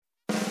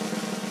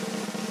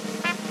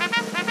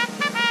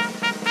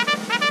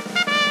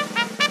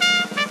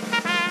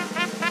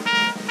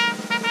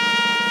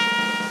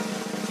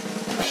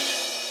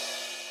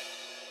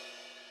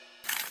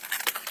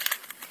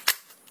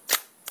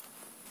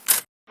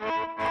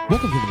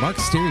Welcome to the Mark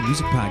Stary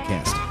Music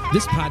Podcast.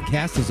 This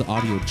podcast is an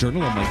audio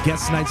journal of my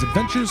guest night's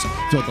adventures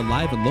throughout the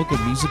live and local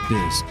music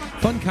biz.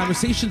 Fun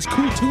conversations,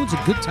 cool tunes,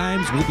 and good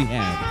times will be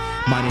had.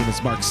 My name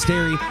is Mark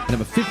Stary, and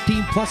I'm a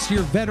 15-plus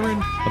year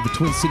veteran of the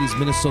Twin Cities,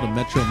 Minnesota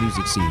metro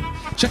music scene.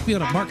 Check me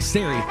out at Mark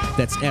Stary,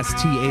 that's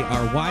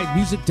S-T-A-R-Y,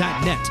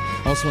 music.net.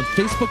 Also on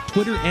Facebook,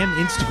 Twitter, and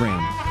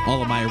Instagram.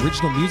 All of my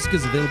original music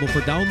is available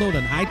for download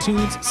on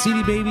iTunes,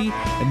 CD Baby,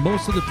 and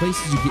most of the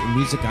places you get your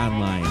music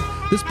online.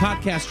 This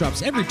podcast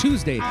drops every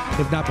Tuesday,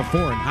 if not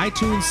before, on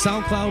iTunes,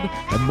 SoundCloud,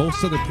 and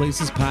most other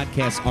places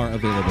podcasts are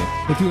available.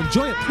 If you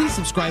enjoy it, please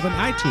subscribe on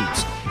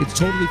iTunes. It's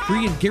totally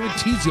free and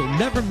guarantees you'll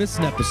never miss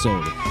an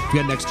episode. If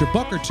you got an extra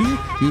buck or two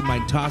you'd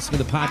mind tossing in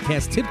the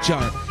podcast tip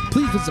jar,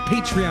 please visit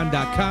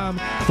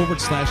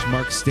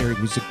patreon.com/Mark Stary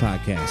Music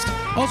Podcast.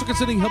 Also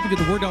considering helping get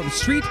the word out in the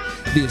street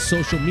via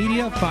social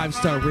media,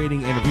 5-star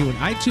rating and review on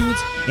iTunes,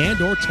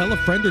 and or tell a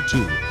friend or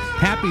two.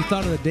 Happy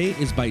Thought of the Day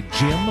is by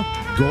Jim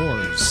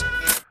Gores.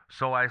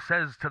 So I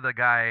says to the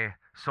guy.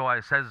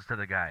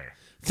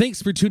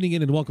 Thanks for tuning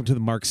in and welcome to the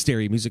Mark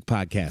Stary Music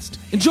Podcast.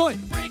 Enjoy!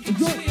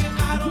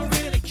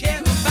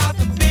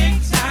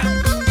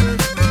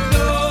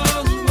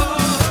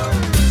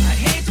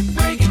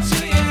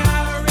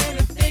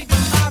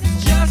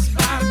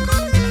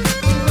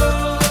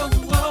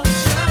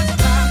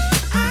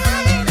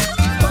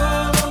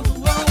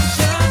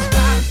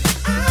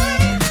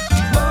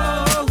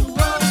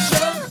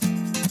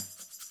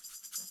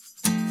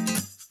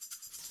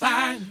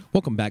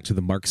 Welcome back to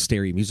the Mark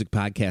Stary Music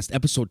Podcast,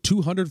 episode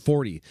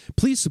 240.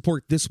 Please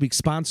support this week's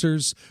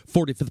sponsors,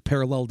 45th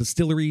Parallel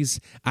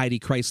Distilleries, ID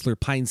Chrysler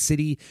Pine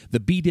City,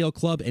 the B-Dale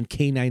Club, and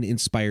K9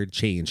 Inspired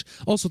Change.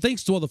 Also,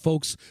 thanks to all the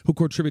folks who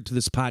contribute to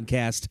this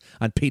podcast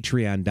on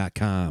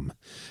patreon.com.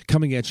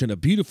 Coming at you on a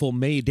beautiful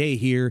May day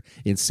here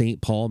in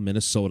St. Paul,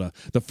 Minnesota.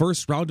 The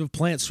first round of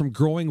plants from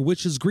Growing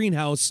Witch's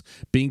Greenhouse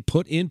being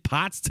put in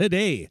pots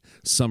today.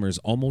 Summer's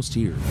almost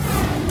here.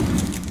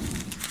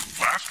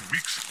 Last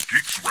week's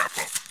Geeks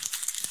Wrap-Up.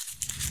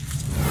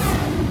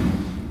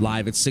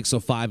 Live at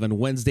 6:05 on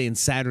Wednesday and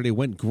Saturday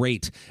went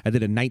great. I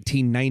did a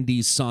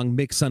 1990s song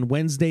mix on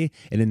Wednesday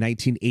and a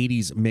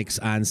 1980s mix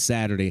on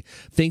Saturday.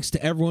 Thanks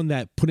to everyone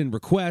that put in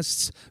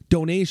requests,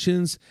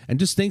 donations, and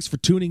just thanks for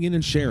tuning in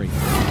and sharing.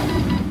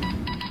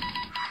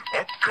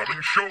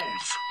 Upcoming shows.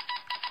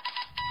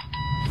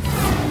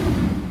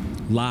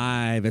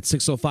 Live at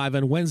 6:05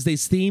 on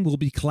Wednesday's theme will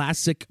be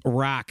classic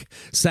rock.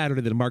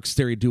 Saturday, the Mark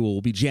Stary Duo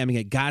will be jamming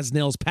at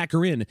Gosnell's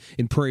Packer Inn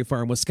in Prairie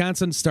Farm,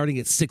 Wisconsin, starting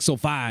at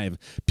 6:05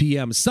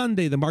 p.m.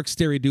 Sunday, the Mark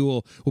Stary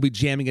Duo will be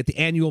jamming at the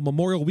annual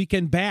Memorial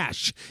Weekend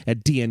Bash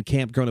at DN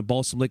Campground in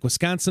Balsam Lake,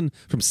 Wisconsin,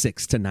 from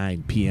 6 to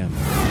 9 p.m.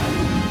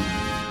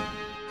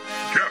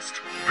 Guest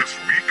this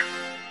week.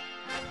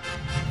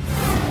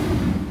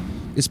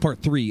 Is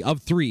part 3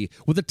 of 3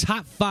 with the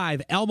top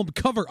 5 album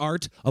cover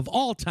art of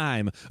all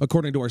time,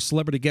 according to our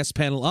celebrity guest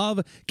panel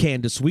of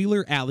Candace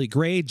Wheeler, Allie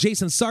Gray,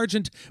 Jason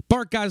Sargent,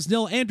 Bart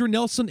Gosnell, Andrew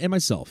Nelson, and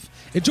myself.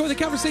 Enjoy the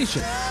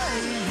conversation.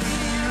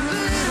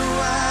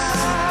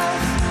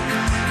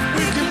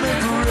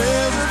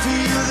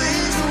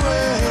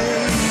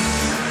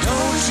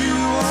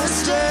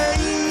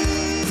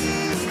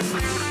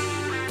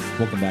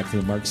 Welcome back to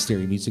the Mark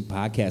Stary Music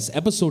Podcast,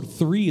 episode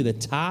 3 of the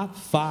top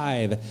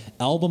 5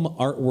 album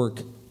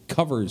artwork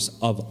covers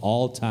of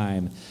all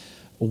time.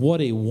 What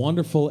a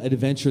wonderful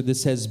adventure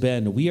this has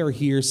been. We are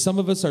here. Some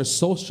of us are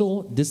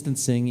social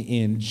distancing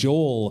in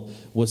Joel,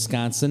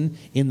 Wisconsin,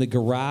 in the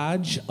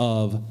garage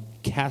of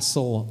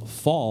Castle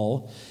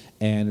Fall.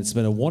 And it's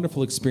been a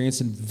wonderful experience.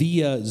 And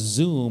via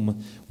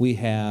Zoom, we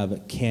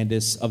have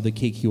Candace of the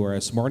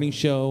KQRS Morning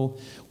Show.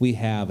 We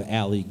have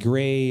Allie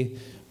Gray.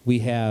 We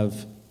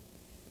have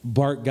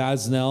Bart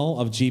Gosnell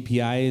of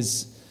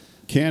GPI's.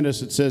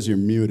 Candace, it says you're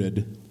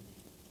muted.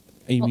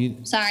 Are you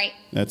muted? Sorry.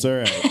 That's all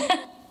right.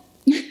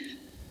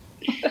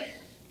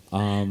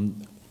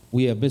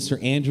 We have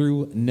Mr.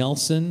 Andrew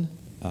Nelson,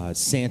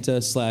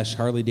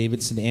 Santa/Harley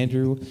Davidson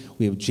Andrew.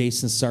 We have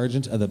Jason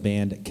Sargent of the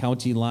band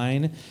County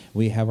Line.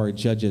 We have our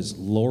judges,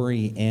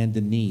 Lori and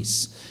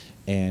Denise.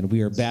 And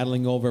we are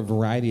battling over a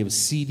variety of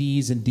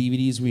CDs and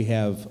DVDs. We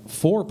have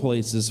 4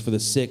 places for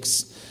the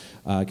 6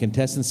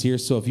 contestants here,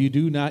 so if you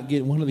do not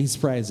get one of these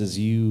prizes,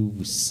 you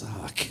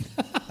suck.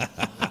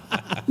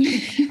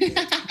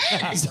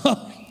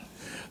 So,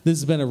 this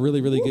has been a really,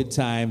 really good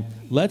time.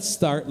 Let's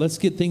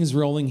get things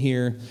rolling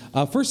here.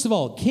 First of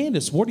all,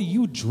 Candace, what are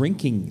you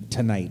drinking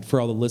tonight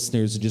for all the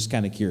listeners who are just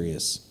kind of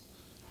curious?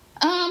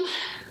 Or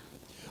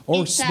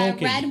it's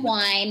smoking. Red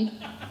wine.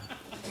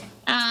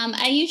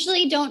 I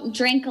usually don't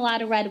drink a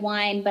lot of red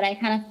wine, but I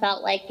kind of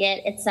felt like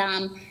it. It's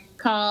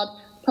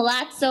called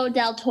Palazzo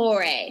del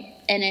Torre,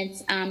 and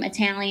it's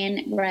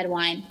Italian red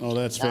wine. Oh,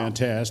 that's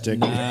fantastic.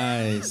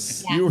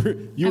 Nice. Yeah.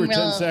 You were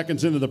 10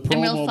 seconds into the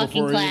promo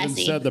before you even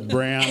said the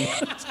brand.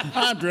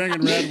 I'm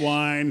drinking red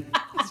wine.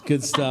 It's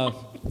good stuff.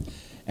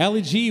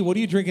 Allie G, what are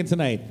you drinking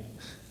tonight?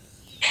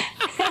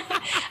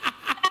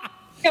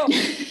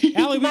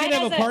 Allie, we can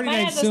have a party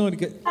night soon.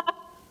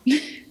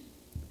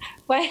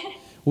 What?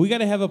 We got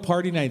to have a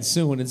party night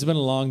soon. It's been a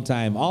long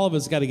time. All of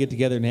us got to get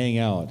together and hang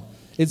out.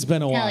 It's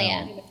been a while. Hell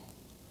yeah.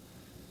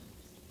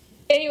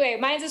 Anyway,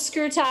 mine's a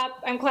screw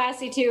top. I'm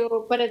classy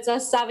too, but it's a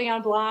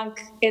Sauvignon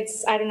Blanc.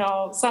 It's, I don't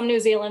know, some New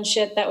Zealand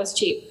shit that was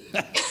cheap.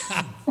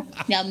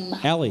 Yum.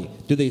 Allie,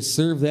 do they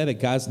serve that at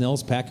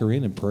Gosnell's Packer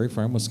Inn in Prairie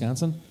Farm,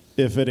 Wisconsin?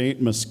 If it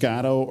ain't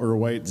Moscato or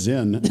White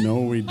Zin,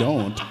 no, we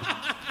don't.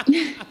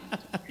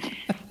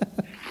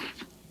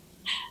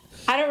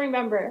 I don't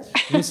remember.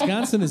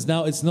 Wisconsin is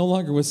now, it's no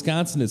longer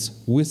Wisconsin, it's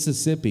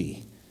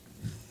Mississippi.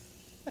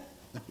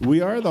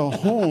 We are the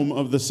home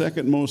of the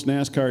second most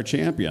NASCAR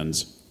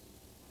champions.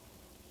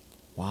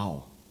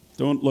 Wow.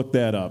 Don't look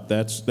that up.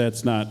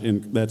 That's not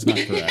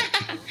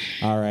correct.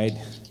 All right.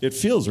 It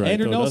feels right.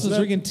 Andrew though, Nelson's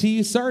doesn't it? drinking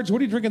tea. Sarge, what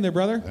are you drinking there,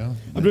 brother? Well,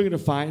 I'm drinking a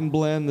fine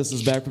blend. This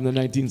is back from the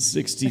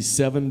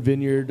 1967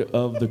 vineyard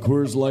of the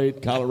Coors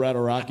Light,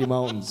 Colorado Rocky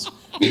Mountains.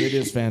 It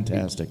is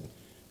fantastic.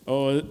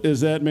 Oh,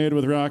 is that made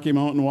with Rocky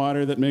Mountain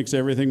water that makes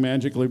everything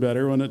magically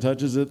better when it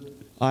touches it?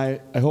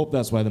 I hope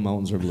that's why the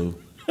mountains are blue.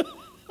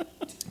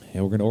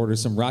 And we're going to order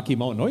some Rocky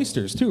Mountain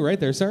oysters, too, right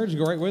there, Sarge. You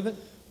go right with it?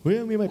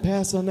 Well, we might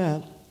pass on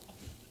that.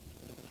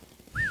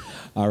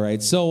 All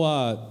right,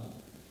 so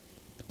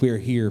we're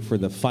here for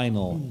the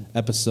final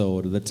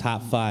episode of the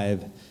top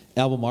 5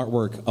 album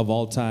artwork of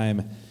all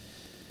time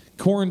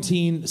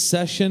quarantine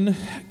session.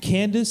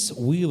 Candace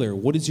Wheeler,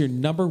 what is your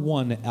number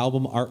 1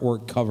 album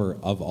artwork cover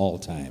of all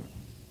time?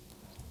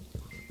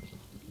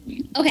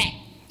 Okay.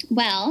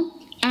 Well,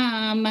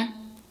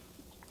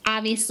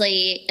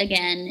 obviously,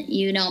 again,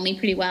 you know me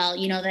pretty well.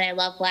 You know that I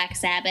love Black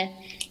Sabbath,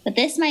 but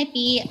this might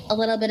be a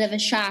little bit of a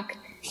shock.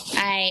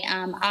 I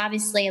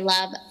obviously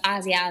love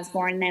Ozzy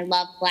Osbourne, and I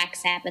love Black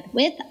Sabbath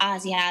with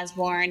Ozzy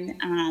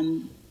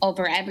Osbourne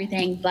over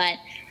everything, but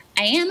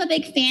I am a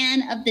big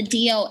fan of the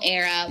Dio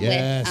era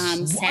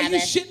with Sabbath. Are you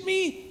shitting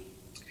me?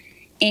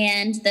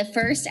 And the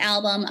first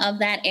album of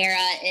that era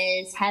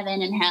is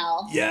Heaven and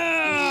Hell.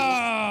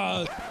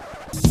 Yeah!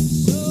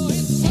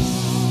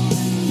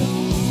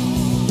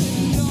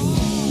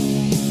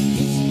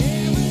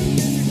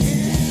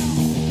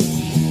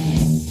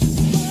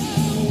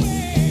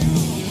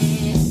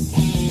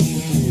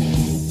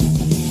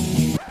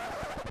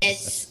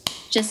 It's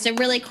just a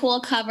really cool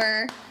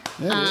cover.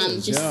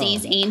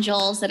 These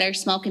angels that are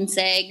smoking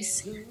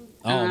cigs.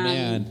 Oh,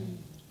 man.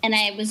 And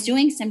I was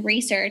doing some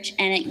research,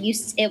 and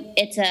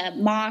it's a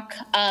mock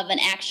of an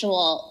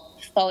actual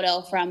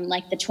photo from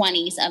like the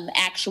 20s of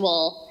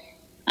actual,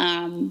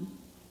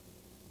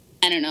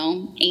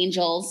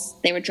 angels.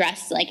 They were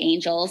dressed like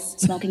angels,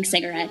 smoking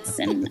cigarettes,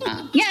 and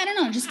I don't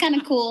know, just kind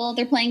of cool.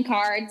 They're playing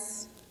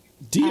cards.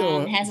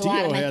 Dio has a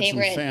lot of my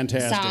favorite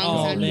songs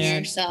on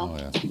here. So,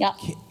 yep.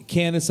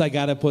 Candace, I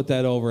got to put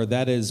that over.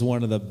 That is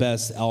one of the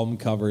best album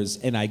covers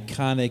and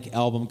iconic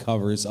album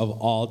covers of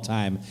all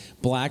time.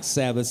 Black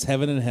Sabbath's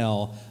Heaven and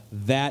Hell.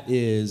 That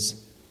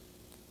is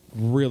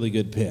really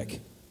good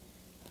pick.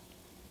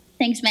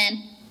 Thanks,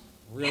 man.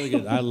 Really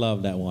good. I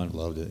love that one.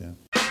 Loved it, yeah.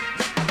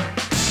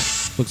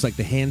 Looks like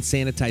the hand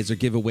sanitizer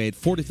giveaway at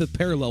 45th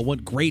Parallel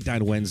went great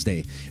on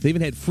Wednesday. They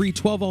even had free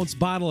 12-ounce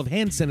bottle of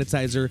hand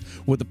sanitizer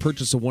with the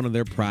purchase of one of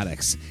their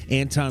products.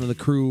 Anton and the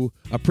crew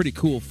are pretty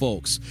cool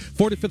folks.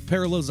 45th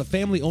Parallel is a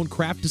family-owned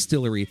craft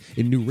distillery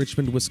in New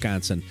Richmond,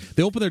 Wisconsin.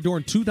 They opened their door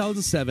in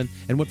 2007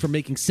 and went from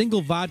making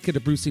single vodka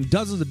to producing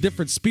dozens of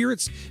different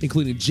spirits,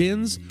 including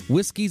gins,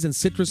 whiskeys, and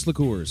citrus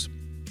liqueurs.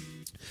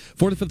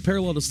 45th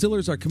Parallel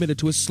Distillers are committed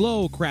to a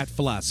slow craft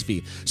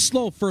philosophy,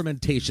 slow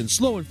fermentation,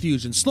 slow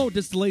infusion, slow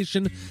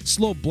distillation,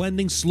 slow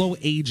blending, slow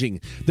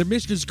aging. Their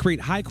mission is to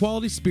create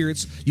high-quality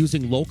spirits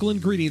using local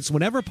ingredients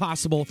whenever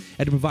possible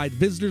and to provide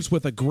visitors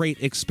with a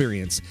great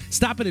experience.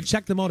 Stop in and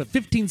check them out at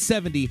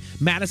 1570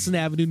 Madison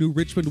Avenue, New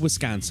Richmond,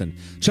 Wisconsin.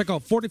 Check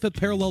out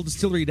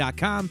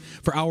 45thParallelDistillery.com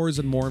for hours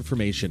and more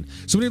information.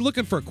 So when you're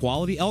looking for a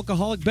quality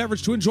alcoholic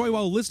beverage to enjoy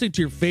while listening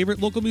to your favorite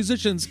local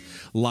musicians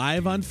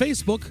live on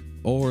Facebook,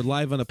 or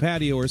live on a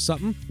patio or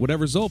something,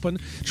 whatever's open,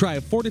 try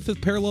a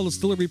 45th Parallel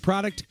Distillery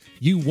product.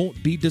 You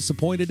won't be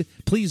disappointed.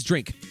 Please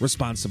drink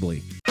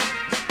responsibly.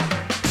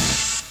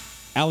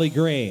 Allie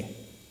Gray,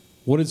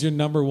 what is your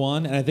number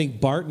 1? And I think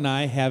Bart and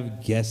I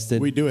have guessed it.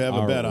 We do have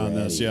a bet on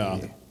this, yeah.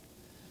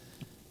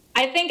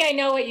 I think I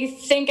know what you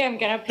think I'm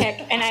going to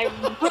pick, and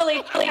I'm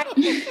really trying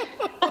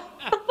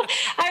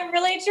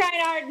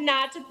hard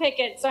not to pick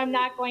it, so I'm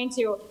not going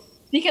to.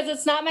 Because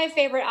it's not my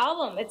favorite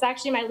album. It's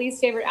actually my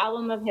least favorite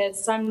album of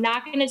his, so I'm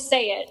not going to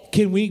say it.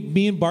 Can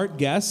me and Bart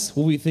guess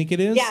what we think it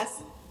is? Yes.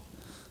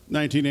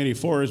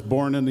 1984 is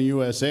Born in the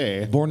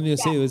USA. Born in the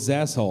USA was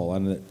asshole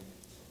on it.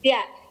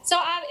 Yeah. So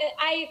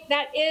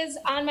that is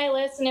on my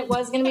list, and it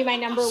was going to be my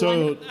number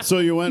 1. So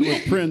you went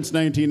with Prince,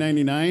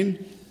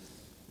 1999?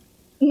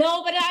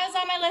 No, but I was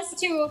on my list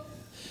too.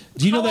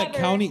 Do you know that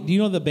County? Do you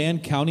know the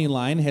band County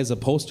Line has a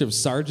poster of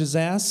Sarge's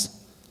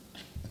ass?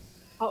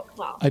 Oh,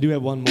 wow. I do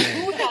have one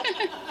more.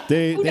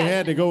 They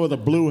had to go with a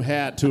blue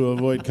hat to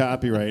avoid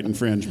copyright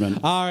infringement.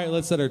 All right,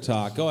 let's let her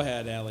talk. Go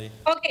ahead, Allie.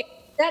 Okay,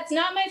 that's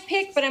not my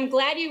pick, but I'm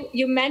glad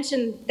you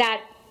mentioned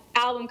that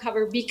album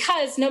cover,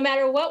 because no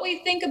matter what we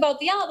think about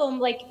the album,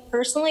 like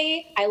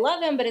personally, I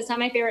love him, but it's not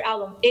my favorite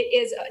album. It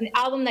is an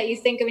album that you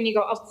think of and you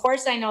go, of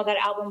course I know that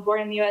album,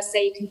 Born in the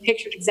USA. You can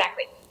picture it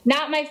exactly.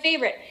 Not my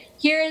favorite.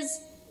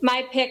 Here's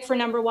my pick for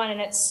number one,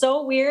 and it's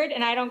so weird,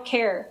 and I don't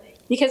care.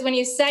 Because when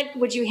you said,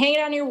 would you hang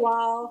it on your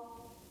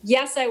wall?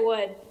 Yes, I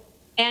would.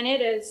 And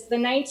it is the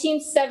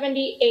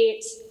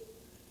 1978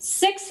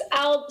 sixth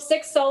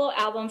solo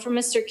album from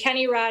Mr.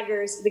 Kenny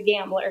Rogers, The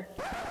Gambler.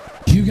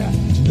 You got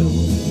to know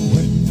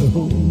when to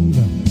hold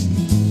up,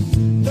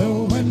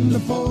 know when to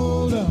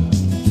fold up,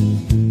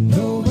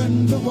 know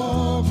when to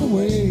walk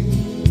away,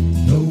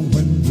 know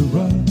when to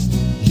run.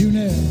 You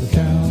never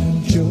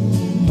count your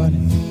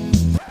money.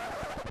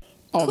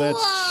 Oh,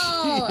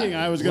 that's cheating.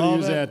 I was going to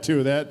use that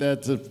too.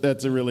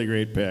 That's a really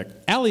great pick.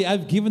 Allie,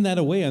 I've given that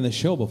away on the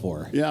show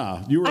before.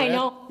 Yeah, you were. I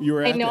know. You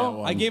were at I know. that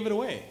one. I gave it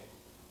away.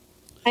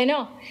 I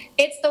know.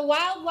 It's the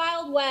Wild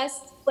Wild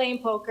West playing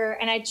poker,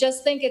 and I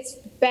just think it's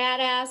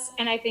badass,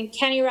 and I think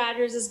Kenny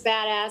Rogers is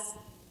badass,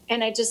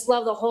 and I just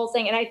love the whole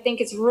thing, and I think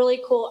it's really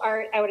cool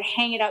art. I would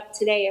hang it up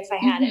today if I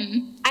had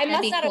it. I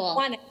must not have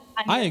won it.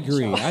 I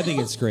agree. I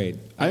think it's great.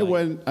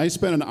 I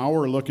spent an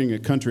hour looking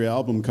at country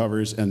album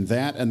covers, and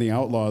that and the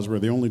Outlaws were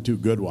the only two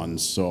good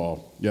ones.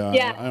 So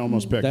yeah. I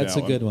almost picked That's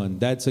that a good one.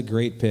 That's a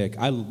great pick.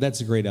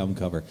 That's a great album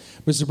cover.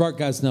 Mr. Bart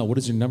Gosnell, what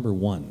is your number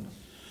one?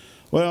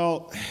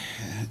 Well,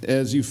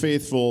 as you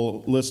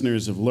faithful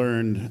listeners have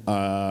learned,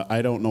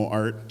 I don't know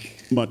art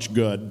much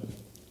good.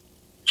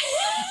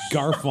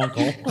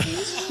 Garfunkel.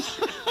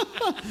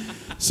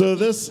 So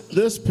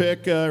this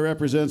pick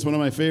represents one of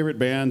my favorite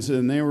bands,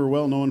 and they were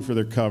well known for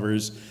their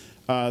covers.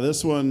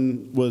 This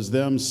one was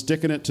them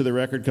sticking it to the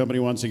record company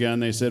once again.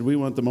 They said, we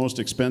want the most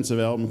expensive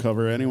album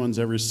cover anyone's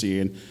ever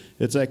seen.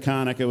 It's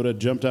iconic. It would have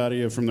jumped out of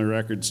you from the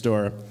record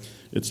store.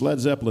 It's Led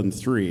Zeppelin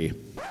 3.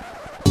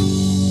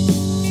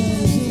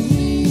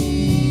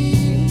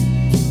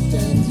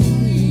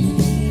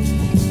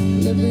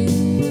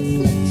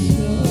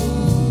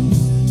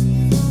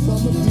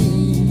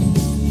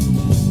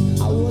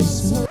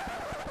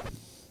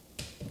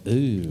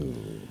 Ooh.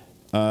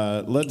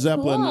 Led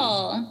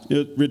Zeppelin,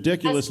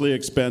 ridiculously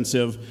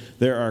expensive.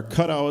 There are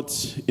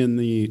cutouts in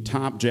the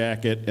top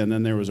jacket, and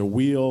then there was a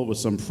wheel with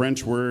some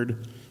French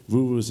word,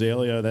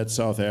 vuvuzela, that's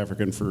South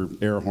African for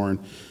air horn.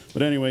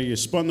 But anyway, you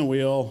spun the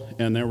wheel,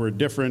 and there were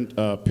different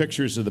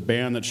pictures of the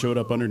band that showed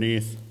up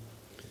underneath.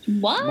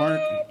 What?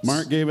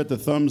 Mark gave it the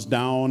thumbs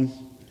down.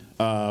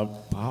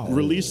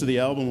 Release of the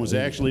album was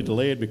actually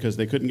delayed because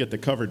they couldn't get the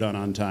cover done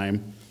on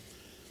time.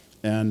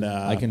 And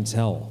I can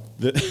tell.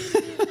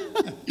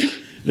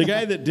 The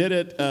guy that did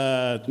it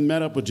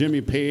met up with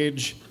Jimmy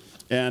Page,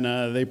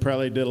 and they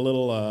probably did a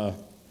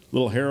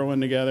little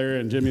heroin together.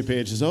 And Jimmy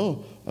Page says,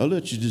 "Oh, I'll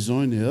let you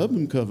design the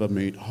album cover,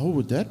 mate. How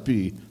would that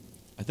be?"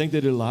 I think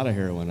they did a lot of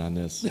heroin on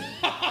this.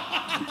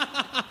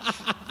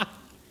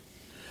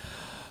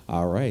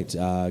 All right.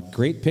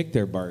 Great pick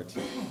there, Bart.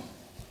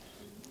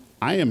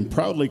 I am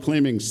proudly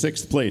claiming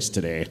 6th place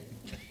today.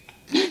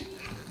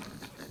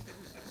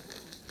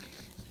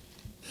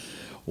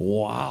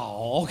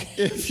 Wow.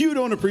 If you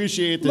don't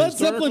appreciate the Led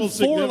Zeppelin 4,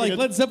 significance...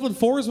 Led Zeppelin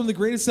 4 is one of the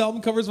greatest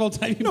album covers of all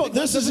time. No,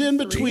 this is in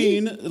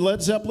between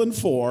Led Zeppelin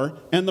 4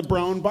 and the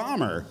Brown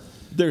Bomber.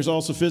 There's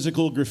also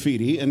Physical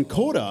Graffiti and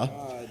Coda,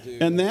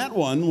 and that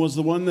one was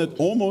the one that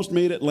almost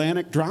made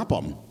Atlantic drop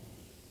them.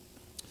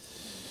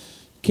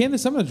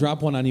 Candace, I'm going to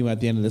drop one on you at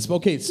the end of this.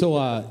 Okay,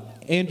 so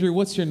Andrew,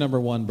 what's your number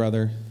one,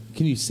 brother?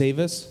 Can you save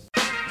us?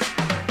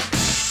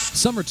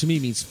 Summer to me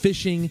means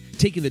fishing,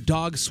 taking the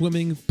dog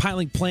swimming,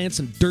 piling plants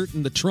and dirt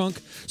in the trunk.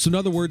 So in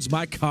other words,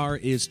 my car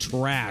is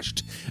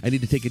trashed. I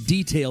need to take a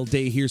detail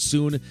day here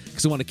soon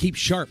because I want to keep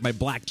sharp my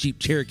black Jeep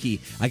Cherokee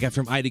I got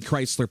from ID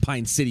Chrysler,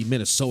 Pine City,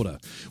 Minnesota.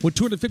 When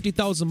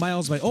 250,000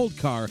 miles my old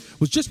car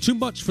was just too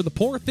much for the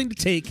poor thing to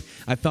take,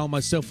 I found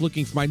myself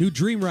looking for my new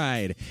dream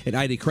ride at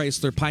ID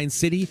Chrysler, Pine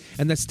City,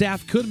 and the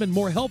staff could have been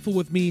more helpful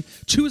with me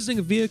choosing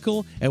a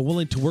vehicle and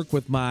willing to work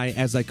with my,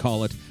 as I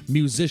call it,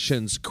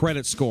 musician's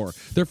credit score.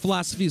 Their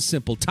philosophy is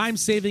simple: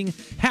 time-saving,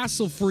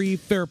 hassle-free,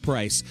 fair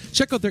price.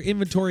 Check out their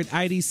inventory at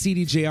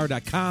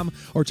idcdjr.com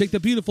or take the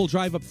beautiful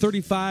drive up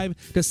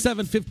 35 to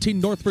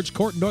 715 Northbridge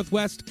Court,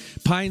 Northwest,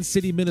 Pine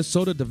City,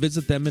 Minnesota to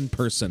visit them in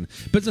person.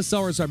 Business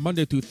hours are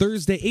Monday through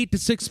Thursday, 8 to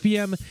 6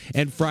 p.m.,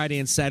 and Friday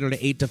and Saturday,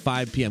 8 to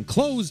 5 p.m.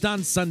 Closed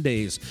on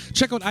Sundays.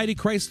 Check out ID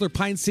Chrysler,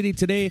 Pine City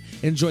today.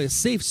 Enjoy a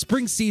safe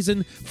spring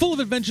season full of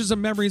adventures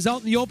and memories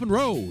out in the open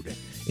road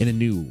in a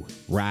new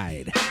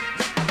ride.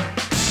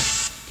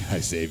 I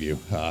save you.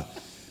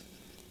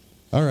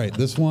 All right,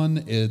 this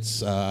one,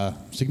 it's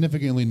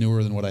significantly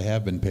newer than what I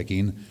have been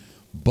picking,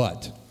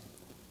 but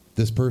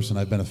this person,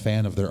 I've been a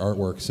fan of their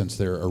artwork since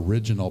their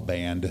original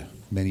band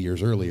many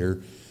years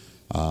earlier.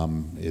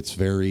 It's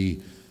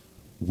very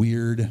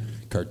weird,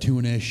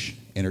 cartoonish,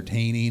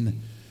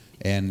 entertaining,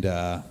 and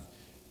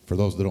for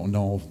those that don't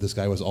know, this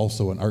guy was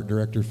also an art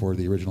director for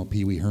the original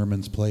Pee Wee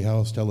Herman's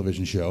Playhouse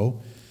television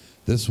show.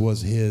 This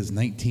was his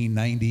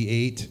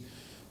 1998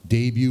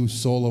 debut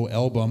solo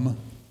album,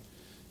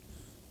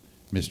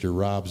 Mr.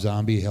 Rob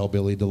Zombie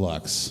Hellbilly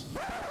Deluxe.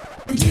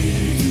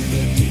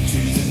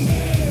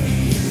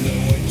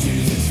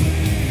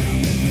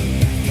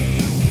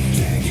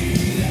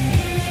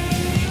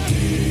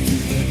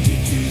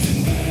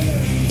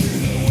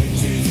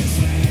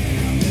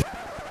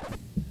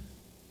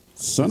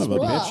 Son of a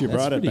Cool. bitch, you That's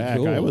brought it pretty back.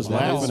 cool. I was That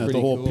is laughing at the pretty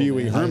whole cool, Pee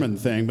Wee man. Herman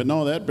thing, but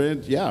no, that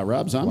band, yeah,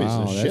 Rob Zombie's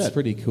Wow, the that's shit.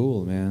 pretty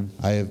cool, man.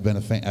 I have been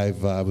a fan.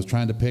 I was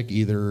trying to pick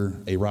either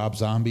a Rob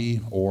Zombie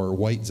or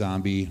White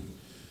Zombie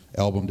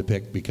album to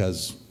pick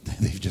because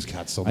they've just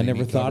got so I many. never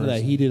neat thought of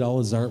covers. that. He did all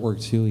his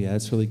artwork too. Yeah,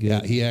 that's really good.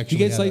 Yeah, he actually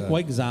You guys had like a-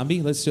 White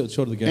Zombie? Let's show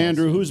to the guys.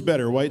 Andrew, who's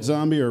better, White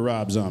Zombie or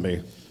Rob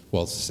Zombie?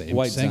 Well, it's the same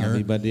White singer.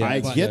 Zombie, but yeah,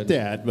 I but- get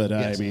that, but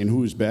Yes. I mean,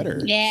 who's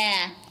better?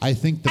 Yeah. I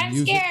think the I'm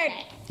music. scared.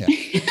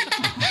 Yeah.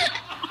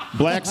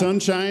 Black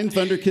Sunshine,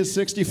 Thunder Kiss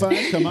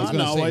 65? Come I was on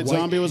gonna now, say White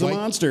Zombie was a White-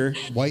 monster.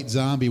 White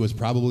Zombie was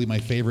probably my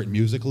favorite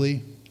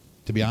musically,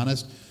 to be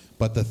honest.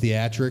 But the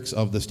theatrics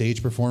of the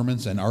stage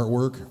performance and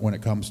artwork, when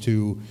it comes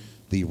to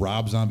the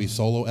Rob Zombie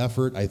solo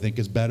effort, I think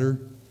is better.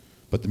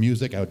 But the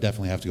music, I would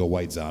definitely have to go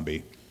White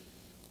Zombie.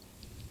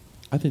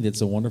 I think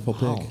that's a wonderful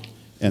pick.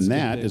 And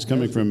that is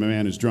coming from a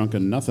man who's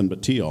drunken nothing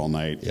but tea all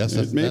night. Yes,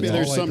 that's- Maybe that's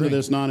there's all I something to drink.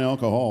 this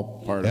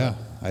non-alcohol part Yeah, of it.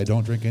 I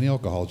don't drink any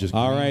alcohol, just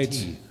All green right,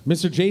 tea.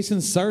 Mr.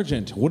 Jason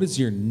Sargent, what is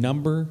your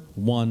number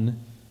one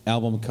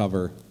album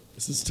cover?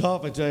 This is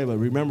tough, I tell you, but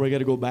remember, I got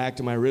to go back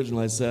to my original.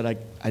 I said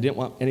I didn't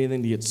want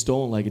anything to get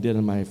stolen like I did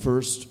in my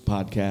first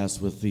podcast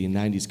with the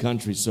 90s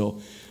country,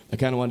 so I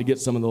kind of wanted to get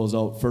some of those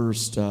out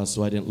first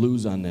so I didn't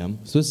lose on them.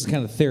 So this is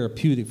kind of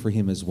therapeutic for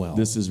him as well.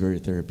 This is very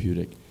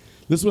therapeutic.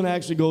 This one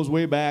actually goes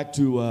way back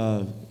to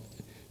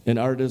an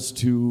artist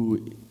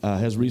who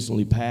has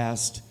recently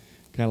passed,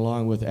 kind of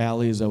along with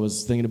Allie's. I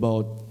was thinking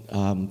about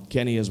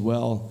Kenny as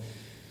well.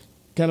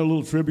 Kind of a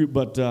little tribute,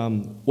 but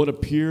what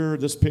appear,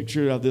 this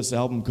picture of this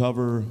album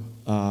cover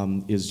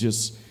is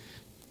just,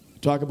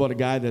 talk about a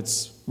guy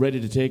that's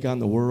ready to take on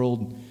the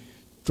world,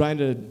 trying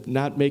to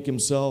not make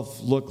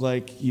himself look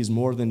like he's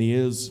more than he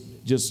is.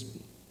 Just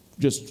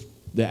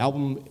the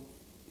album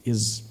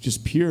is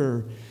just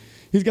pure.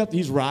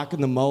 He's rocking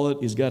the mullet.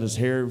 He's got his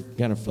hair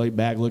kind of flared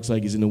back, looks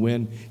like he's in the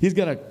wind. He's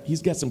got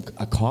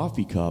a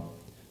coffee cup,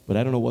 but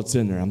I don't know what's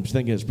in there. I'm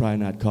thinking it's probably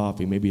not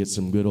coffee. Maybe it's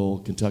some good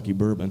old Kentucky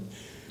bourbon.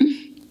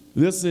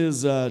 This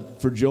is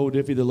for Joe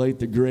Diffie, the late,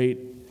 the great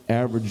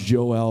Average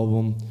Joe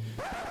album.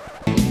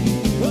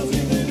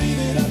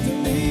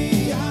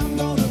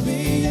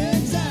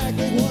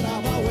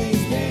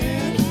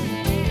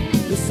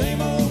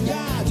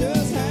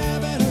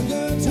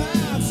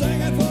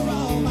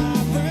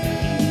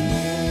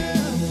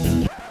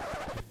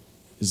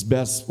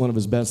 One of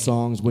his best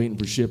songs, Waiting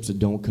for Ships That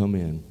Don't Come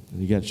In.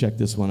 And you got to check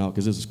this one out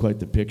because this is quite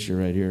the picture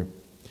right here.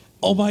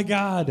 Oh my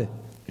God!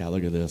 Yeah,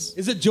 look at this.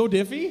 Is it Joe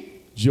Diffie?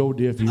 Joe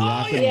Diffie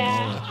rocking.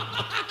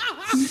 Yeah.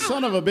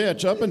 Son of a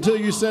bitch. Up until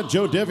you said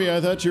Joe Diffie,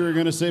 I thought you were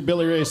going to say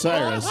Billy Ray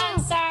Cyrus. I'm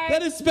sorry.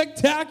 That is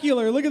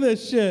spectacular. Look at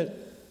this shit.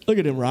 Look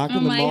at him rocking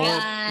Oh the my mullet.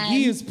 God.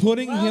 He is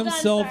putting Well done,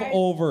 himself sir.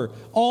 over.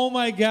 Oh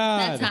my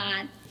God. That's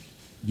hot.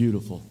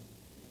 Beautiful.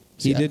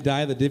 He did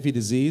die of the Diffie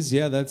disease.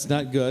 Yeah, that's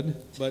not good.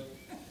 But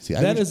See,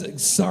 I that wish-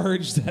 is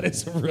Sarge. That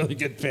is a really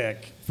good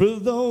pick. For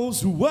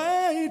those who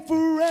wait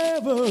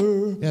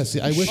forever. Yeah,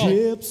 see, I wish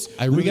Ships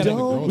I really gotta-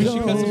 don't we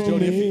should cut some Joe come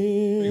Diffie.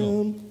 Here you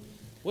go. in.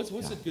 What's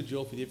a good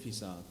Joe Diffie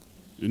song?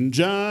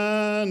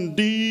 John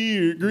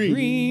Deere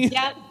Green.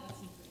 Yep.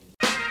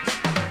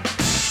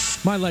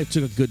 My life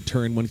took a good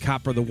turn when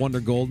Copper the Wonder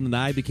Golden and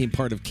I became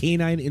part of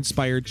Canine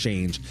Inspired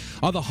Change.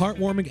 All the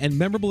heartwarming and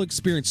memorable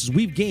experiences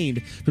we've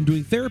gained from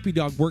doing therapy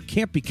dog work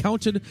can't be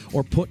counted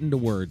or put into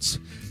words.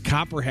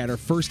 Copper had her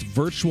first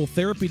virtual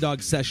therapy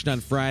dog session on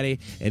Friday,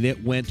 and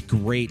it went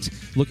great.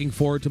 Looking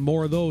forward to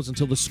more of those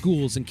until the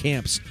schools and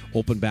camps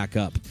open back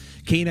up.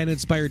 Canine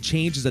Inspired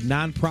Change is a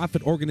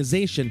nonprofit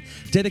organization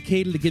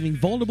dedicated to giving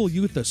vulnerable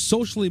youth the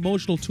social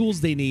emotional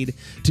tools they need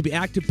to be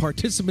active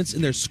participants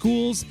in their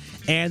schools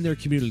and their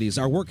communities.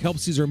 Our work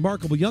helps these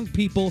remarkable young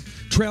people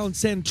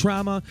transcend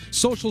trauma,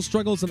 social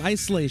struggles, and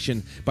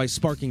isolation by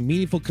sparking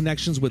meaningful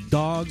connections with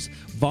dogs,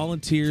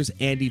 volunteers,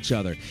 and each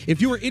other.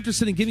 If you are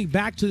interested in giving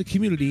back to the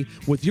community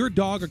with your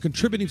dog or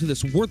contributing to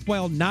this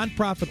worthwhile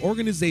nonprofit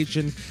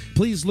organization,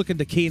 please look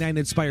into Canine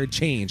Inspired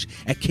Change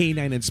at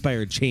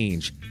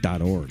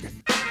canineinspiredchange.org.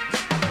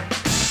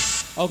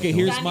 Okay,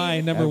 here's my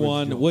number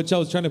one, which I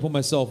was trying to put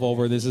myself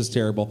over. This is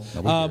terrible.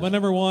 My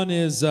number one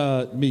is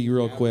me,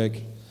 real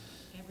quick.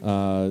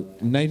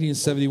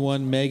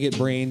 1971 Maggot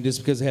Brain, just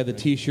because I had the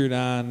T-shirt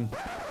on.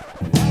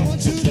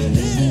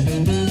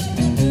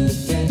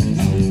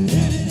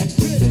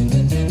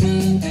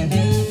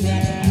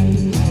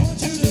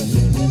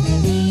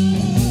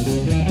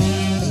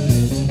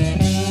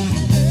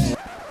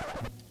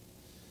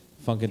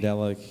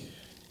 Funkadelic.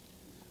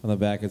 On the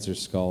back, it's her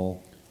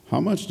skull. How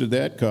much did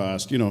that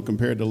cost,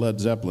 compared to Led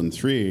Zeppelin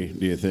 3,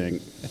 do you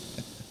think?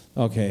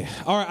 Okay.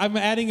 All right, I'm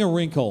adding a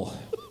wrinkle.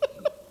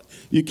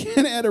 You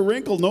can't add a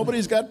wrinkle.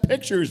 Nobody's got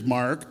pictures,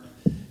 Mark.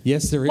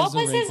 Yes, there is What a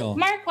was his, wrinkle.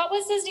 Mark, what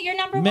was his, your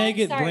number one?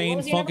 Maggot Sorry, what Brain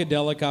was your number-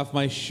 Funkadelic off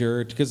my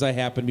shirt because I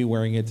happen to be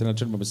wearing it and I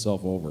turned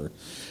myself over.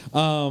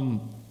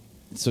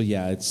 So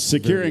yeah, it's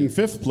Securing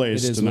very- fifth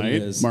place it is what it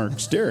tonight, is. Mark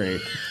Sterry.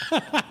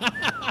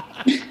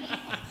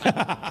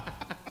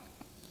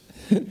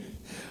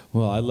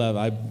 Well,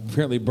 I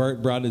apparently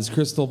Bart brought his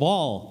crystal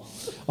ball.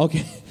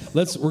 Okay,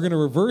 we're gonna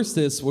reverse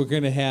this. We're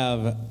gonna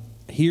have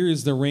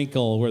here's the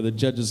wrinkle where the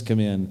judges come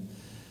in.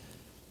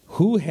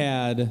 Who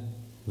had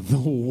the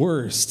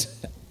worst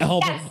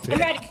album Yes, I'm pick?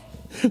 ready.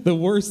 The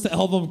worst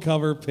album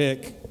cover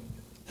pick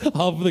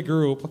of the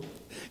group,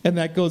 and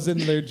that goes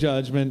into their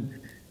judgment.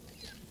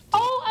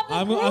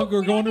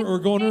 We're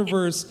going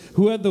reverse.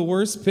 Who had the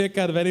worst pick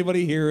out of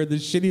anybody here? The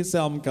shittiest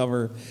album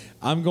cover.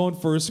 I'm going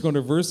first. Going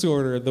reverse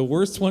order. The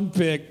worst one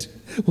picked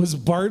was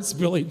Bart's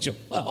Billy Joel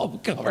album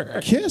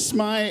cover. Kiss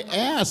my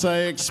ass. I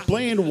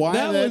explained why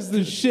That was the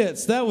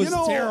shits. That was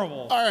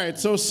terrible. All right,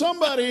 so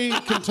somebody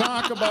can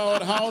talk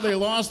about how they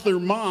lost their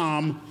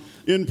mom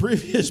in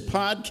previous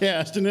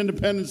podcast, and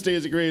Independence Day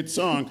is a great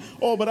song.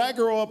 Oh, but I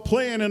grew up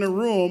playing in a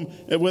room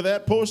with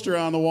that poster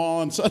on the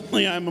wall, and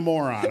suddenly I'm a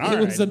moron. All It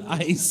right.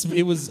 was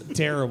it was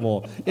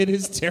terrible. It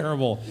is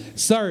terrible.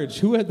 Sarge,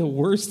 who had the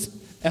worst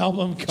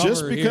album cover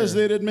Just because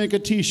here? they didn't make a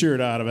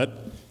T-shirt out of it.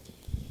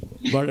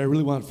 Bart, I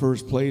really want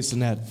first place in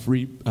that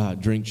free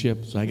drink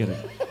chip, so I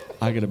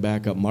gotta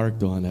back up Mark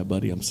though on that,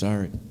 buddy. I'm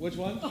sorry. Which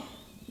one?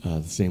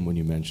 The same one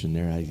you mentioned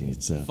there.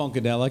 It's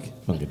Funkadelic.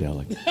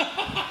 Funkadelic.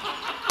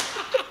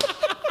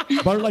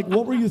 Bart, like,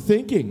 what were you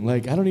thinking?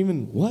 Like, I don't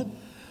even what?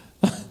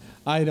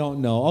 I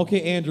don't know.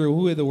 Okay, Andrew,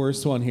 who had the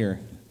worst one here?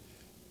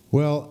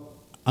 Well,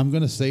 I'm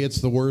going to say it's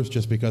the worst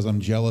just because I'm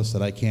jealous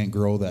that I can't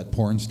grow that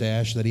porn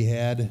stash that he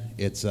had.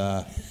 It's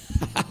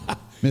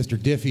Mr.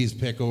 Diffie's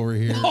pick over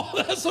here. Oh,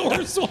 that's the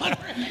worst one.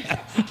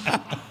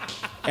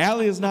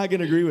 Allie is not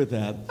going to agree with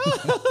that.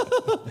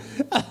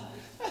 I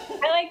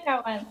like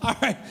that one. All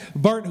right,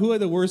 Bart, who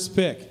had the worst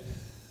pick?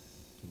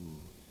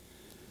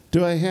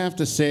 Do I have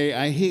to say,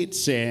 I hate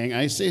saying,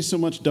 I say so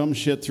much dumb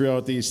shit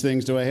throughout these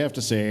things, do I have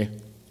to say?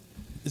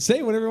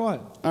 Say whatever you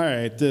want. All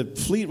right, the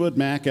Fleetwood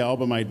Mac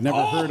album I'd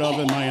never heard of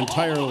in my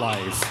entire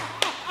life.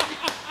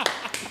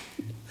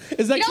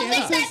 Is that You don't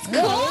think Kansas? that's cool?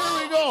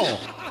 There we go.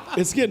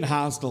 It's getting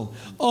hostile.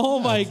 Oh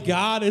my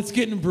God, it's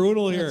getting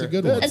brutal here. That's a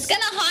good one. It's gonna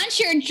haunt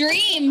your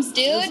dreams,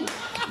 dude.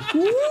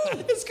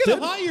 It's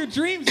gonna haunt your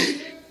dreams.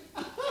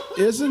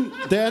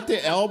 Isn't that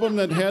the album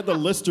that had the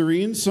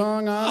Listerine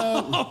song on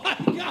it? Oh my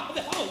God,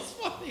 that was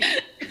funny.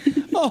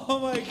 Oh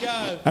my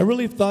God. I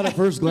really thought at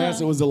first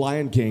glance it was the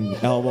Lion King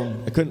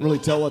album. I couldn't really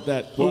tell what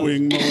that was.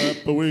 Wing mo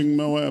wap, a wing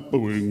mo wap, a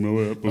wing mo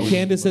wap, a wing.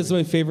 Candace says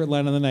my favorite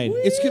line of the night.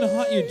 It's gonna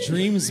haunt your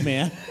dreams,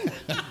 man.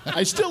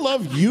 I still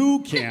love you,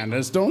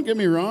 Candace. Don't get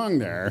me wrong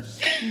there.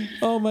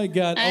 Oh my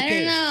God. I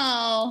Okay, don't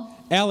know.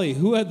 Allie,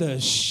 who had the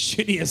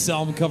shittiest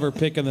album cover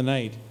pick of the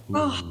night?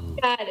 Oh,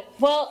 God.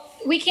 Well,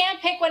 we can't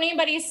pick what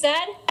anybody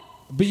said.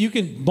 But you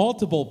can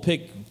multiple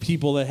pick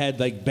people that had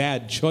like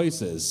bad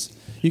choices.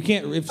 You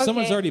can't if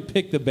someone's Okay. already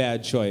picked the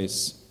bad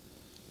choice.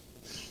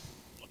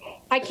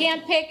 I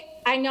can't pick.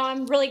 I know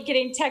I'm really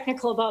getting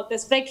technical about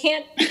this, but I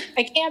can't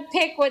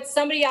pick what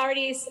somebody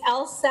already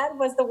else said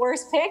was the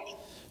worst pick. Or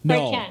I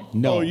No, can.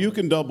 no, Oh, you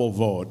can double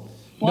vote.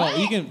 no. What?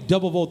 You can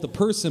double vote the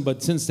person,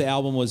 but since the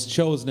album was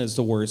chosen as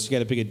the worst, you got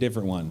to pick a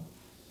different one.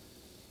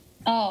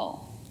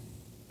 Oh.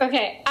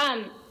 Okay.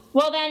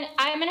 Well, then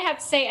I'm gonna have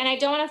to say, and I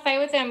don't want to fight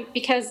with him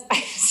because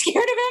I'm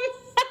scared of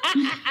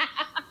him.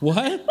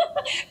 What?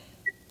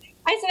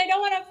 I said I don't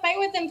want to fight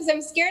with him because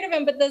I'm scared of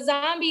him. But the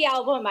Zombie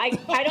album, I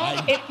don't.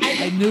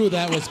 I knew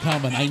that was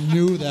coming. I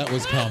knew that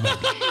was coming.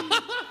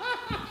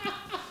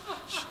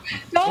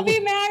 Don't be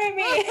mad at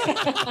me.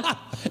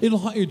 It'll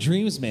haunt your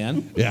dreams,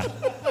 man. Yeah.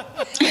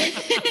 But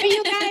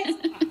you guys,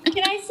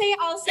 can I say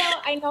also?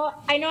 I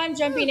know I'm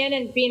jumping in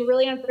and being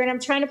really unfair, and I'm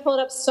trying to pull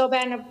it up so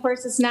bad, and of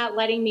course it's not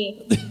letting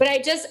me. But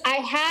I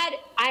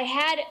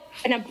had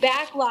in a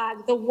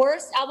backlog the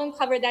worst album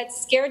cover that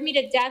scared me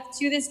to death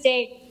to this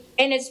day,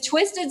 and it's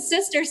Twisted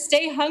Sister,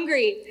 "Stay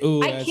Hungry."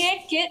 Ooh, I that's-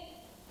 can't get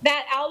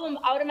that album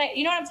out of my.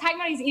 You know what I'm talking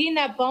about? He's eating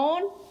that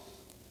bone.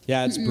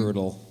 Yeah, it's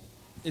brutal.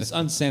 It's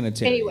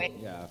unsanitary. Anyway.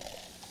 Yeah.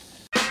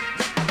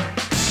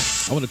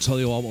 I want to tell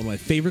you all one of my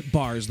favorite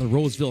bars in the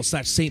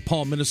Roseville/St.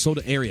 Paul,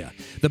 Minnesota area.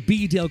 The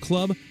B Dale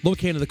Club,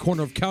 located on the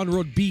corner of County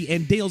Road B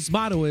and Dale's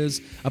motto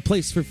is a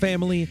place for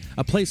family,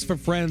 a place for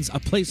friends, a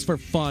place for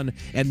fun,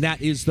 and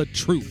that is the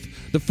truth.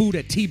 The food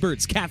at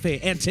T-Bird's Cafe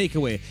and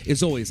Takeaway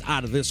is always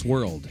out of this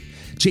world.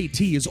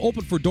 JT is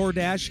open for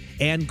DoorDash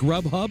and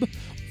Grubhub.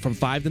 From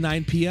 5 to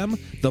 9 p.m.,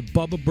 the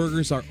Bubba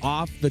Burgers are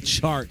off the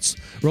charts.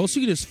 Or else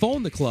you can just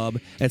phone the club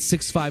at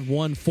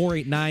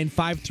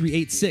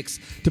 651-489-5386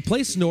 to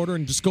place an order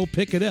and just go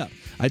pick it up.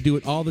 I do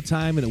it all the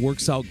time, and it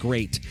works out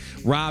great.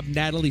 Rob,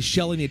 Natalie,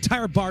 Shelley, and the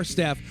entire bar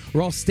staff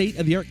are all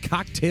state-of-the-art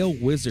cocktail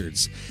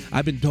wizards.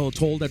 I've been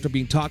told after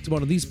being talked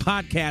about in these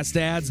podcast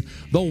ads,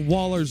 the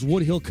Waller's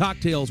Woodhill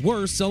cocktails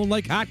were selling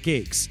like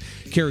hotcakes.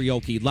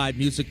 Karaoke, live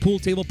music, pool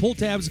table, pull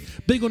tabs,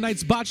 bingo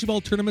nights, bocce ball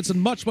tournaments, and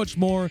much, much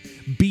more.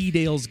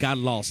 B-Dale's got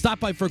it all. Stop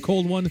by for a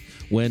cold one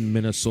when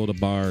Minnesota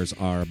bars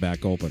are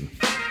back open.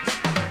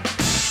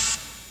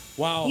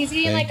 Wow. He's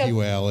eating Thank like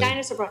you, a Allie.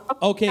 dinosaur bone.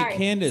 Okay, sorry.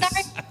 Candace.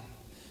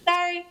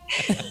 Sorry. Sorry.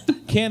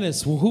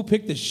 Candace, who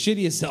picked the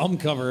shittiest album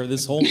cover of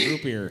this whole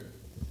group here?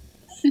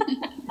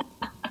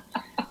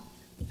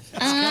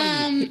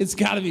 It's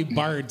got to be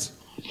Bart.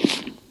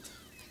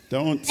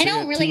 Don't say I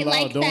don't it really too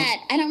loud. like that.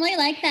 I don't really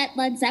like that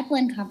Led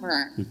Zeppelin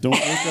cover. Don't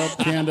wake up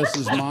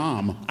Candace's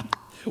mom.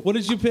 What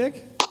did you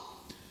pick?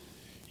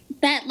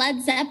 That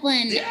Led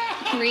Zeppelin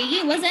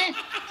 3, was it?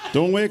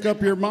 Don't wake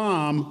up your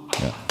mom.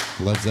 Yeah.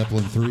 Led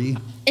Zeppelin 3.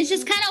 It's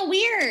just kind of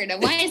weird.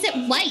 Why is it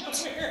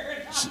white?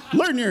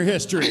 Learn your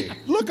history.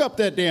 Look up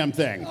that damn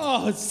thing.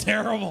 Oh, it's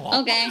terrible.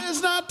 Okay.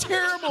 It's not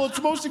terrible. It's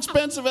the most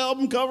expensive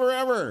album cover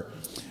ever.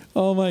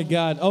 Oh, my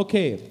God.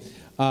 Okay.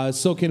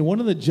 So can one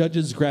of the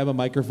judges grab a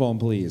microphone,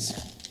 please?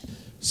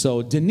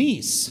 So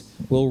Denise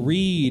will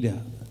read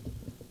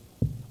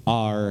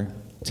our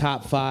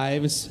top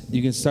fives.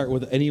 You can start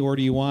with any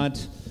order you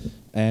want.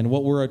 And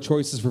what were our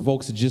choices for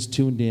folks that just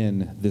tuned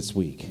in this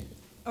week?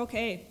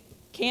 Okay.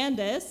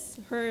 Candace,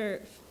 we'll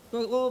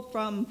go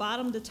from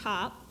bottom to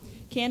top.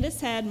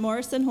 Candace had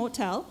Morrison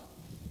Hotel,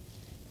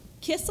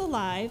 Kiss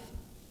Alive,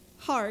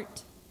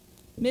 Heart,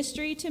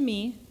 Mystery to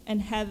Me,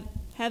 and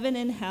Heaven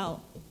and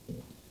Hell.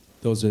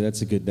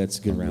 That's a good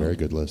round. Very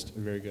good list.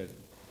 Very good.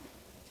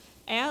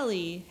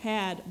 Allie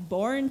had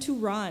Born to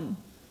Run,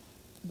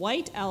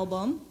 White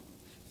Album,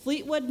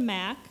 Fleetwood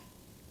Mac,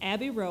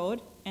 Abbey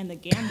Road, and The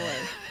Gambler.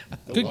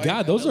 Good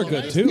God, those are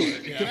good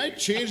too. Can I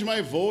change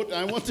my vote?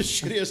 I want the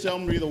shittiest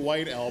album to be the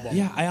White Album.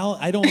 Yeah,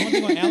 I don't want to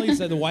go Allie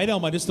said the White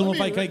Album. I just don't know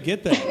if I could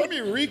get that. Let me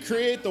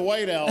recreate the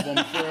White Album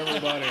for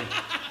everybody.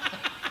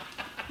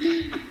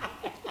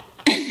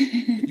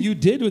 You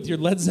did with your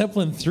Led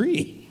Zeppelin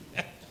 3.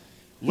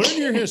 Learn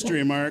your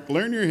history, Mark.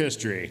 Learn your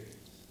history.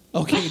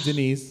 Okay,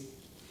 Denise.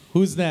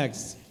 Who's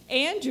next?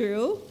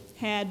 Andrew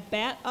had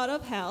Bat Out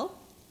of Hell,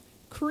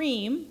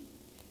 Cream,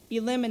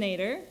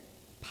 Eliminator,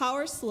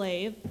 Power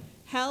Slave,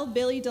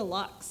 Hellbilly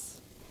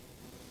Deluxe.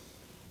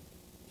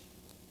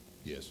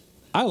 Yes.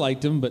 I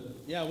liked him, but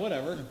yeah,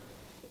 whatever.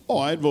 Oh,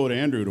 I'd vote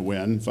Andrew to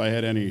win if I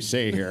had any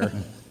say here.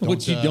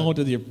 Which you don't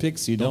with your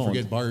picks, you Don't don't.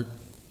 forget Bart.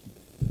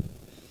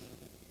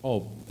 Oh,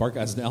 Bart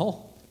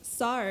Gosnell?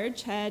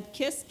 Sarge had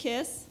Kiss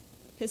Kiss,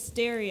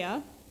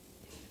 Hysteria,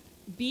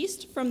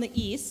 Beast from the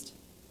East,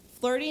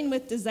 Flirting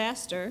with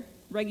Disaster,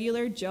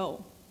 Regular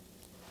Joe.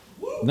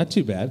 Not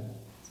too bad.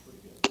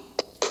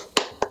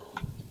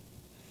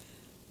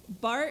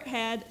 Bart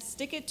had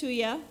Stick It To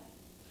Ya,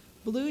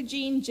 Blue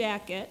Jean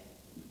Jacket,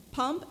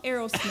 Pump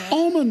Aerosmith.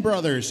 Allman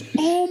Brothers.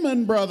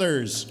 Allman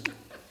Brothers.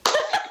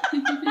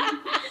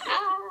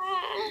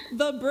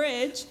 The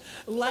Bridge,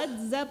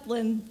 Led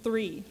Zeppelin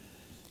 3.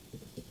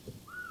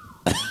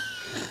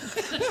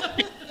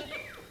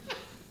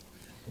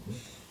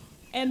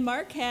 And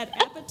Mark had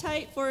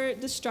Appetite for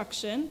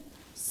Destruction,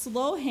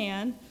 Slow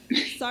Hand,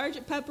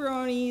 Sergeant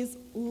Pepperoni's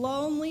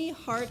Lonely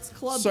Hearts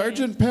Club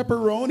Sergeant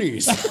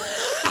Pepperonis.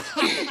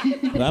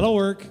 That'll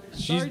work.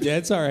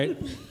 That's all right.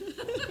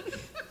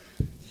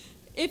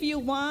 If You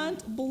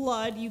Want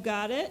Blood, You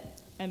Got It,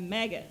 and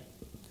Maggot.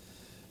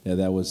 Yeah,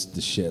 that was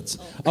the shits.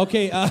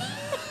 Okay,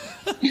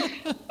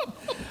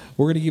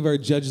 we're going to give our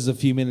judges a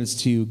few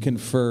minutes to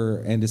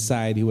confer and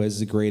decide who has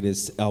the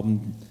greatest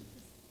album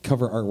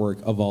cover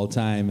artwork of all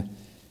time.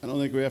 I don't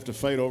think we have to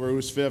fight over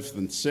who's fifth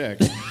and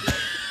sixth.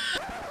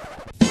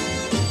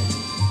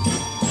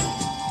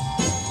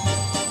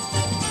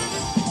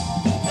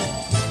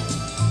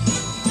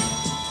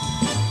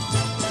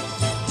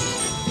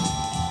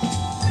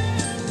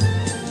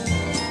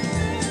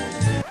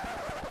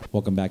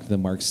 Welcome back to the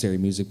Mark Stary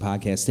Music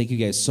Podcast. Thank you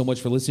guys so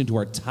much for listening to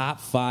our top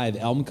 5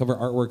 album cover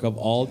artwork of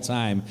all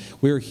time.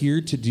 We're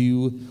here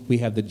we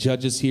have the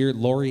judges here,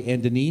 Lori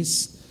and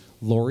Denise.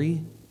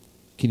 Lori,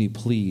 can you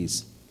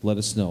please let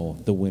us know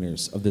the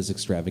winners of this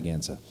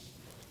extravaganza?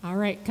 All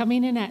right,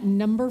 coming in at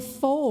number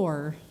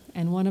 4,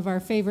 and one of our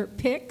favorite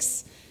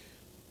picks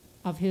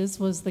of his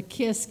was the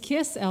Kiss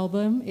Kiss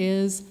album,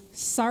 is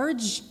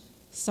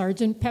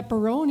Sergeant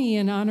Pepperoni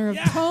in honor of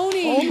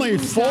Tony. Only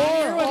 4?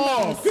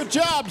 Oh, us. good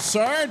job,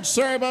 Sarge.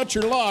 Sorry about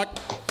your luck.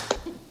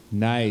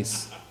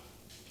 Nice.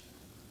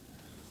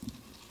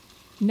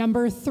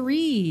 Number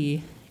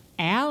 3,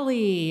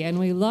 Allie, and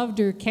we loved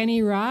her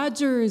Kenny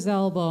Rogers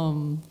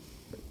album.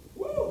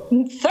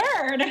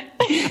 Third.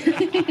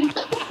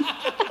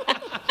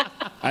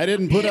 I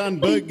didn't put on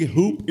big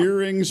hoop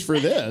earrings for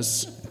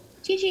this.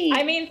 Gigi.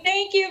 I mean,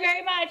 thank you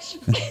very much.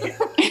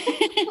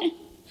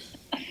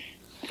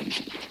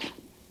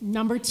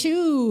 Number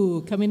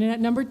 2, coming in at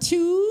number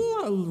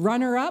 2,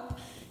 runner-up,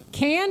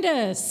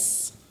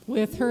 Candace,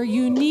 with her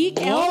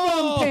unique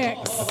album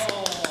picks.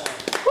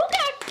 Who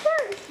got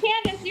first?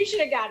 Candace, you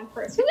should have gotten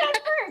first. Who got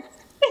first?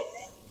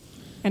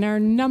 And our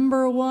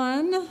number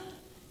 1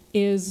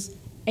 is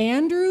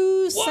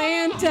Andrew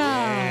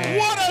Santa.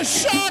 What a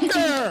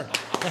shocker!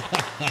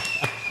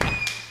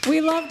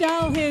 We loved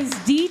all his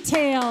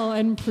detail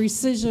and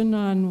precision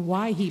on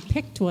why he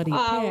picked what he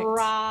picked.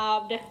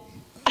 Robbed.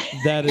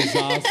 That is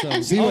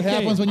awesome. See what Okay.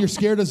 happens when you're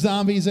scared of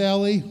zombies,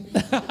 Allie?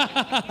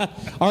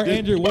 All right,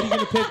 Andrew, what are you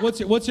going to pick? What's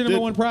your number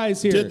one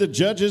prize here? Did the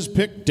judges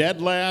pick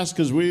dead last?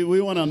 Because we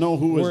want to know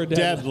who We're was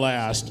dead dead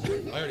last. I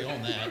already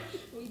own that.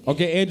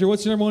 Okay, Andrew,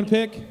 what's your number one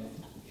pick?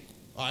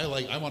 I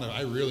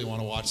really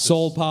want to watch this.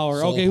 Soul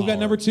Power. Soul Okay, who got Power.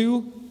 number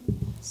 2?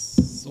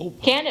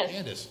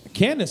 Candace.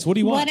 Candace, what do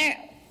you want?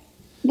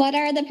 What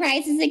are the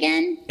prizes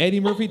again? Eddie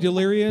Murphy,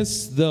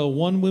 Delirious, the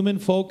One Women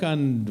Folk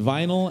on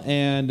vinyl,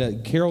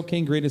 and Carole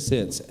King Greatest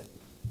Hits.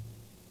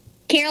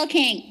 Carole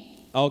King.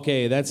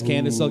 Okay, that's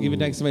Candace. I'll give it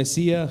next time I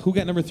see ya. Who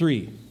got number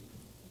 3?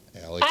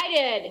 Allie. I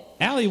did.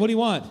 Allie, what do you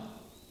want?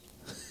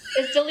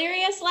 Is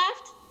Delirious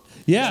left?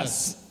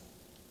 Yes.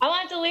 I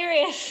want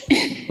Delirious.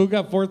 Who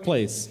got 4th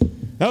place?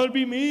 That would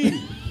be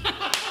me.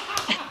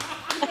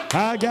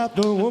 I got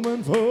the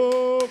woman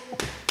folk.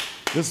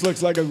 This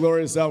looks like a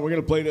glorious album. We're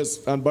going to play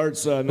this on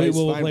Bart's nice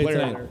will fine play it player.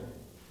 tonight.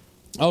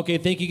 Okay,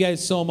 thank you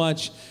guys so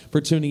much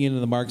for tuning into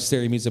the Mark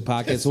Sterry Music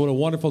Podcast. What a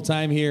wonderful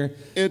time here.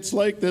 It's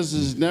like this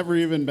has never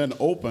even been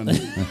opened.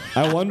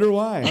 I wonder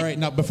why. All right,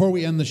 now before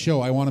we end the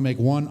show, I want to make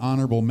one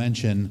honorable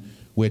mention,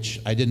 which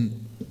I didn't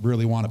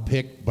really want to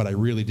pick, but I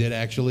really did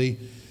actually.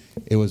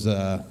 It was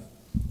a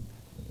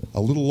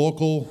little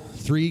local,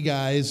 3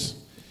 guys.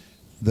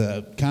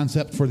 The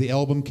concept for the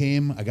album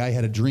came. A guy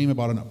had a dream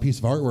about a piece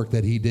of artwork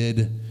that he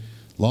did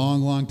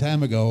long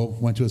time ago.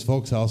 Went to his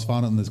folks' house,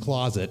 found it in his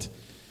closet.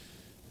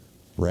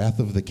 Wrath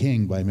of the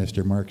King by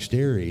Mr. Mark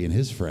Sterry and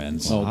his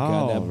friends. Oh,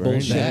 God, that very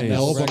bullshit. That nice.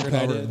 album record I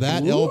cover. did.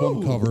 That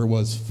album cover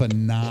was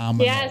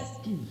phenomenal. Yes.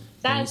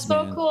 That's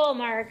so man. cool,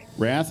 Mark.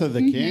 Wrath of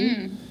the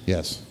King?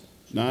 Yes.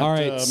 Not All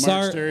right, Mark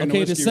Sarge. Sterry and the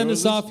Okay, to Whiskey send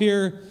Roses? us off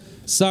here,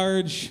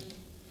 Sarge,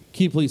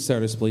 can you please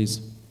start us, please?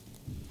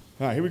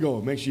 All right, here we go.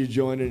 Make sure you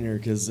join in here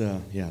because, this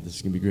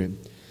is going to be great.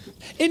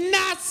 And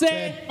I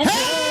said,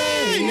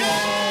 hey,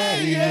 yeah,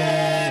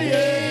 yeah,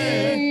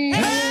 yeah.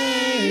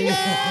 Hey,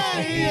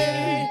 yeah,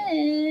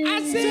 yeah.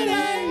 I said,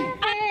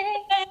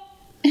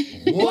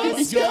 hey.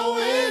 What's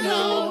going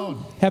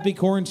on? Happy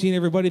quarantine,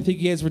 everybody. Thank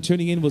you guys for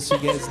tuning in. We'll see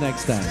you guys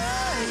next time.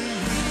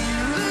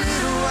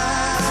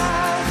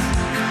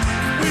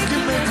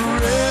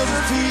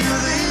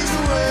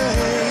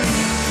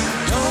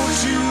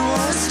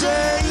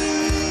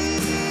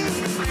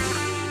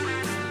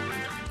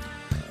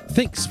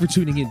 Thanks for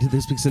tuning in to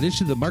this week's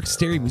edition of the Mark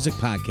Sterry Music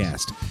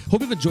Podcast.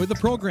 Hope you've enjoyed the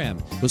program.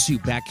 We'll see you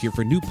back here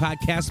for new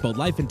podcasts about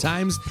life and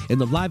times in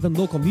the live and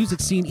local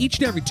music scene each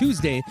and every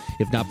Tuesday,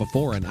 if not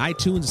before, on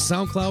iTunes,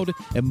 SoundCloud,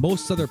 and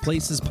most other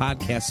places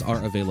podcasts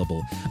are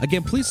available.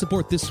 Again, please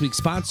support this week's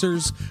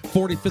sponsors,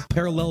 45th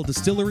Parallel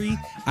Distillery,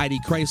 ID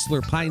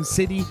Chrysler Pine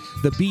City,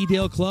 the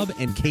B-Dale Club,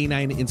 and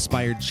Canine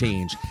Inspired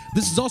Change.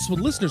 This is also a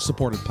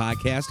listener-supported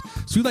podcast,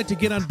 so if you'd like to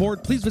get on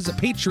board, please visit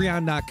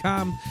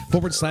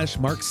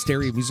patreon.com/Mark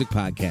Sterry Music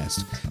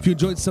Podcast. If you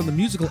enjoyed some of the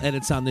musical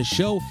edits on this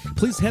show,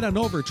 please head on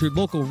over to your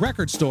local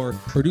record store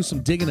or do some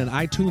digging on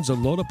iTunes or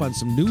load up on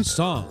some new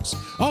songs.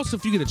 Also,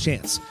 if you get a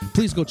chance,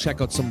 please go check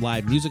out some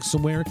live music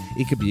somewhere.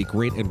 It could be a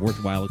great and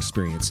worthwhile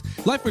experience.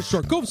 Life is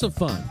short. Go have some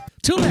fun.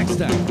 Till next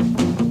time.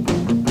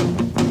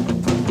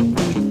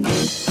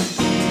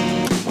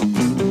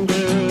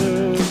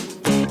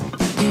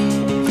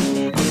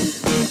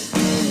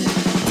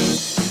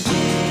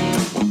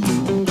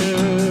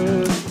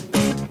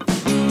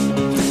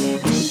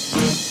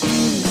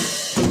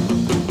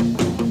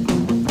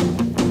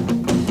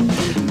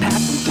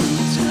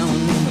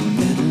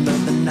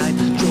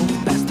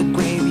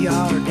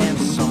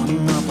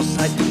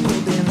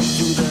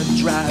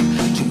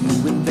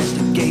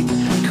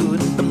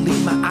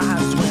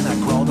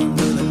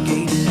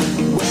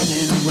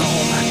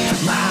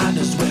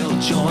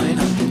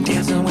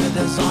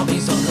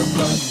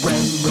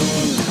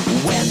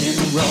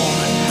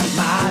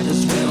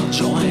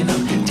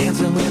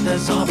 Dancing with the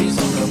zombies.